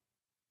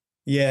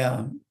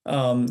 Yeah.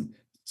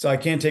 So I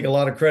can't take a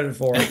lot of credit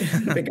for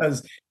it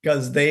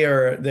because they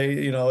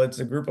it's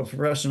a group of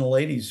professional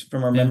ladies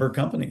from our member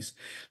companies.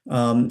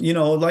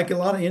 Like a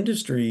lot of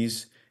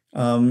industries,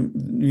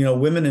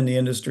 women in the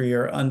industry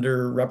are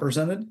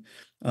underrepresented.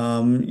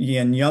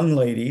 And young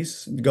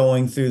ladies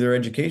going through their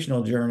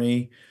educational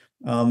journey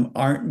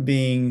aren't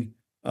being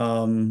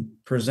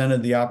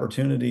presented the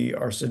opportunity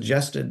or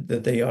suggested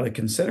that they ought to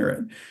consider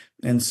it.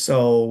 And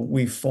so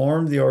we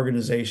formed the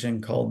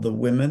organization called the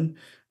Women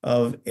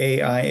of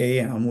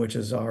AIAM, which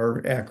is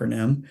our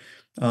acronym.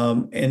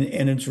 And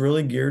it's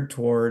really geared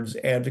towards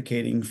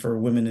advocating for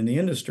women in the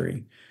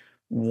industry.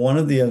 One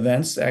of the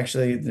events,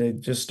 actually, they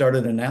just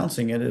started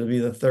announcing it. It'll be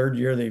the 3rd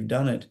year they've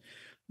done it,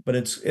 but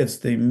it's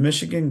the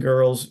Michigan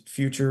Girls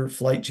Future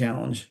Flight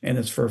Challenge, and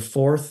it's for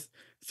 4th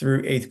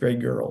through 8th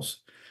grade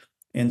girls.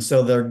 And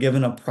so they're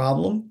given a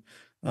problem,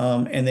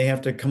 and they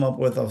have to come up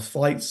with a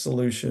flight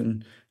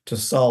solution to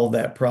solve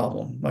that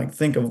problem. Like,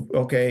 think of,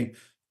 okay,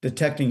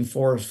 detecting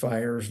forest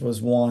fires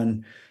was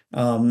one.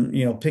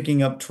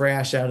 Picking up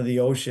trash out of the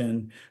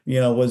ocean,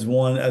 was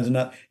one as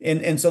another.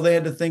 And so they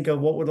had to think of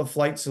what would a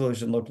flight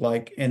solution look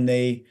like. And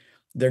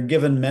they're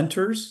given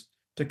mentors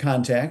to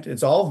contact.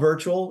 It's all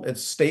virtual.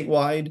 It's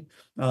statewide.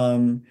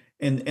 And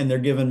they're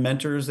given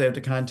mentors they have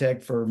to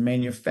contact for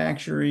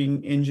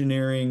manufacturing,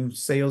 engineering,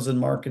 sales, and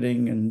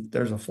marketing. And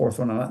there's a 4th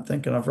one I'm not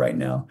thinking of right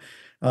now.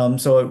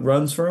 So it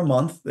runs for a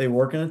month. They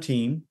work in a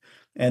team,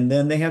 and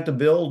then they have to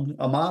build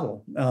a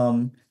model.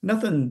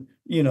 Nothing,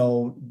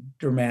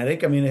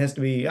 dramatic. I mean, it has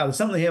to be out of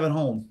something they have at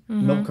home,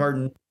 milk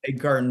carton,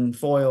 egg carton,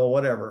 foil,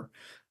 whatever.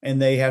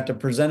 And they have to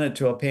present it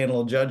to a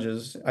panel of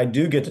judges. I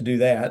do get to do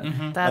that.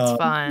 That's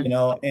fun.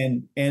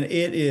 And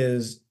it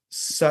is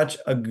such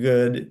a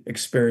good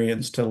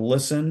experience to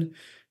listen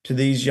to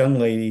these young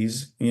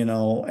ladies, and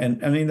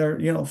I mean, they're,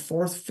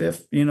 4th,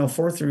 5th,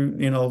 4th through,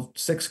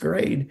 6th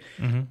grade.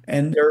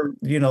 And they're,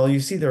 you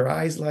see their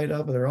eyes light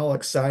up, they're all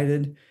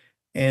excited.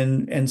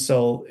 And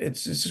so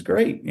it's just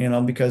great,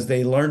 because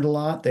they learned a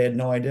lot. They had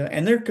no idea,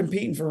 and they're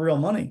competing for real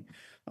money.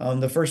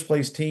 The first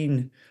place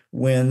team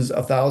wins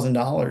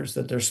 $1,000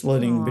 that they're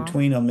splitting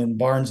between them in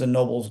Barnes and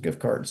Noble's gift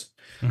cards.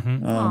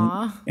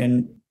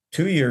 And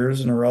 2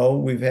 years in a row,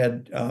 we've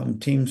had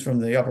teams from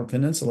the Upper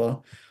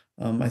Peninsula.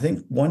 I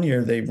think one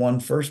year they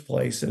won 1st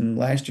place, and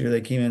last year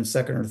they came in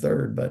 2nd or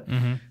 3rd.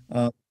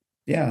 But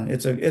yeah,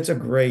 it's a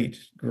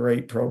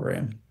great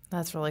program.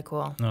 That's really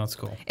cool. No, that's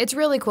cool. It's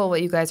really cool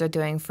what you guys are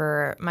doing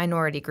for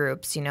minority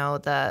groups,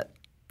 the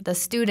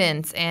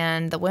students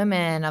and the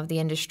women of the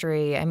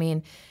industry. I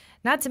mean,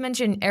 not to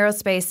mention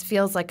aerospace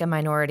feels like a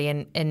minority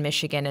in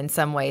Michigan in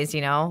some ways,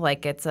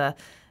 like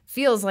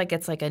feels like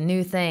it's like a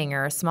new thing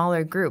or a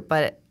smaller group,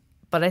 but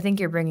I think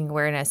you're bringing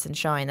awareness and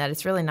showing that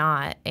it's really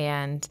not.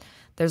 And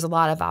there's a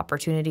lot of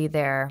opportunity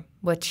there,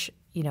 which,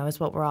 is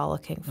what we're all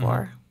looking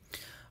for.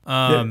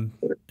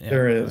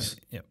 There is.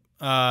 Yeah.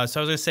 So I was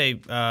going to say,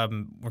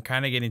 we're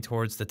kind of getting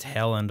towards the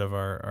tail end of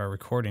our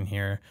recording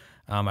here.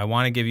 I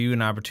want to give you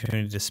an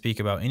opportunity to speak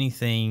about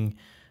anything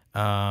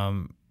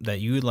that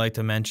you would like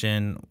to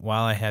mention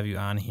while I have you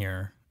on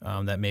here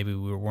that maybe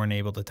we weren't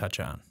able to touch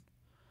on.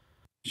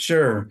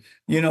 Sure.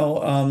 The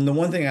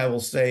one thing I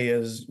will say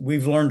is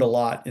we've learned a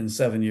lot in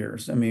 7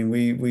 years. I mean,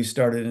 we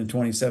started in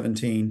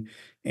 2017,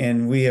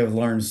 and we have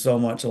learned so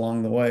much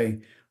along the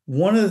way.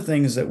 One of the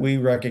things that we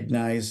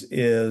recognize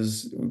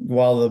is,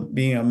 while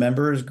being a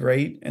member is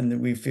great and that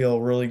we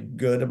feel really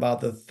good about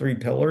the 3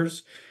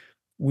 pillars,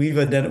 we've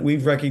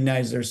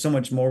recognized there's so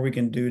much more we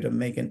can do to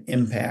make an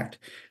impact.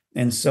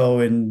 And so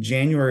in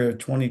January of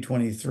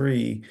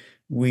 2023,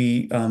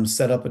 we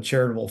set up a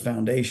charitable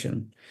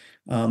foundation.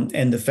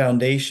 And the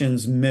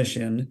foundation's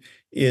mission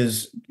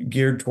is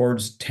geared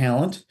towards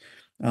talent,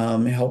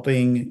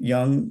 helping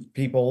young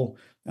people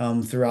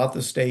throughout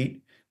the state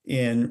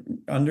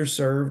in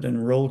underserved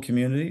and rural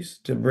communities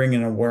to bring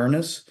an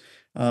awareness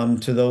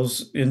to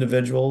those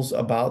individuals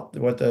about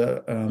what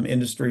the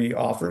industry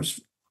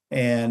offers,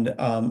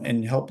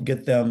 and help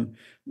get them,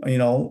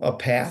 a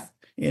path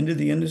into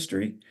the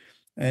industry,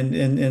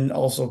 and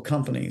also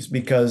companies,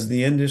 because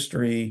the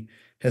industry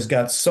has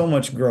got so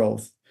much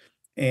growth,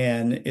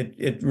 and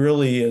it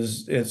really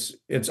is,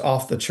 it's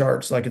off the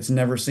charts like it's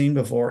never seen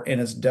before,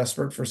 and it's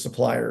desperate for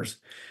suppliers.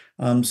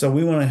 So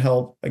we want to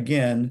help,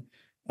 again,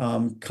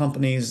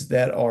 companies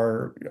that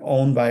are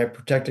owned by a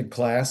protected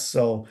class.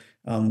 So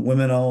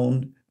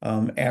women-owned,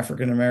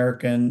 African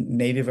American,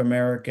 Native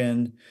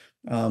American,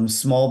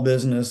 small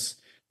business,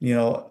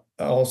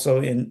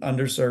 also in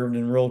underserved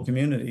and rural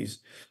communities,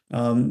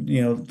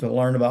 to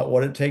learn about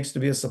what it takes to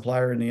be a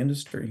supplier in the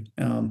industry.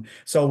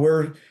 So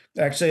we're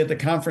actually at the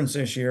conference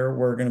this year,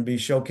 we're going to be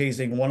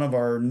showcasing one of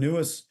our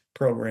newest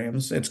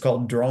programs. It's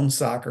called Drone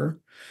Soccer.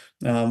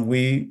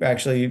 We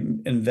actually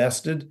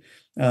invested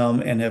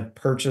and have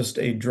purchased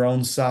a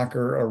drone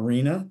soccer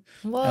arena.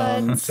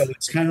 What? So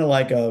it's kind of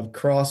like a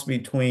cross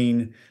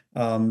between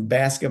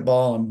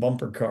basketball and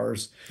bumper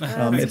cars.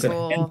 That's It's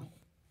cool. a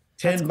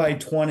 10 That's by cool.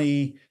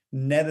 20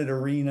 netted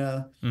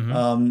arena.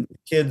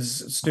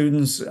 Kids,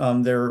 students,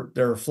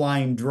 they're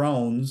flying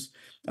drones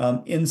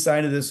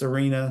inside of this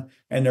arena,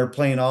 and they're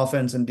playing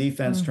offense and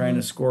defense, trying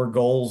to score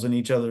goals in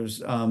each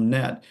other's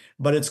net.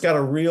 But it's got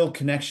a real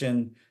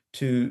connection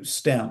to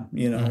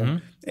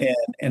STEM,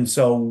 and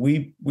so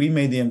we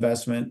made the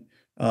investment.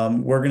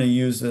 We're going to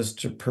use this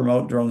to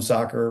promote drone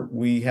soccer.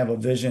 We have a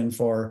vision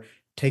for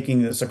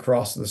taking this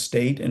across the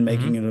state and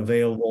making it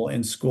available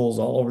in schools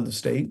all over the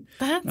state.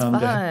 That's To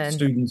help fun.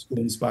 students get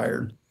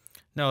inspired.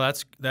 No,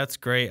 that's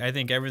great. I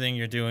think everything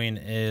you're doing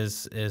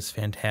is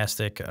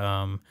fantastic.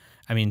 I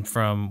mean,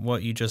 from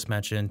what you just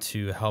mentioned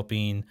to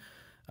helping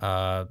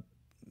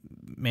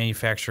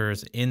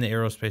manufacturers in the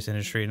aerospace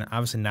industry, and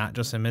obviously not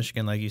just in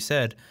Michigan, like you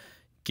said,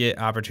 get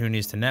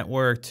opportunities to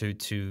network,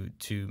 to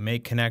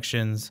make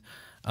connections.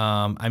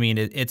 I mean,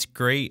 it's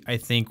great, I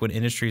think, when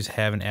industries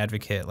have an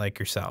advocate like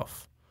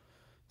yourself.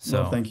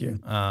 So well, thank you.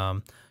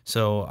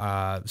 So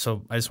I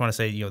just want to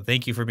say,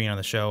 thank you for being on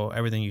the show.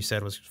 Everything you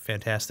said was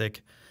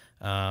fantastic,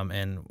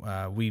 and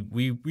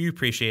we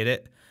appreciate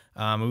it.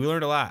 We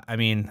learned a lot. I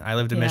mean, I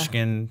lived in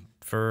Michigan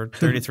for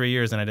 33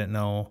 years, and I didn't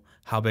know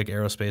how big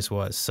aerospace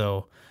was.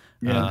 So,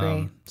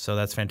 so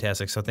that's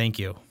fantastic. So thank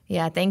you.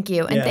 Yeah, thank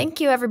you. And thank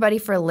you, everybody,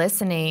 for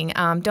listening.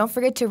 Don't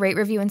forget to rate,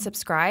 review, and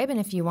subscribe. And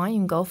if you want, you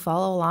can go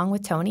follow along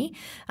with Tony.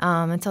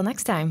 Until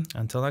next time.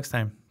 Until next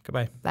time.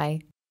 Goodbye.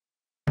 Bye.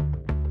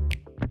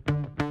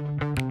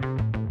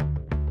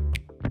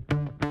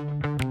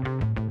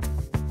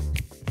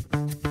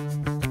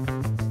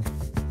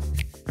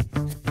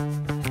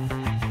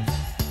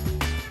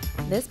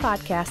 This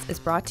podcast is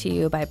brought to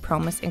you by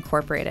Promise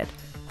Incorporated,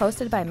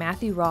 hosted by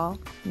Matthew Rall,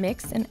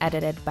 mixed and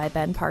edited by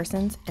Ben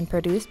Parsons, and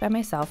produced by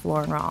myself,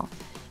 Lauren Rall.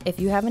 If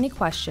you have any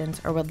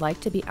questions or would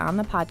like to be on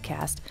the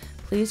podcast,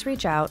 please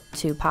reach out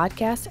to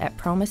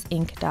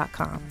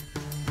podcast@promiseinc.com.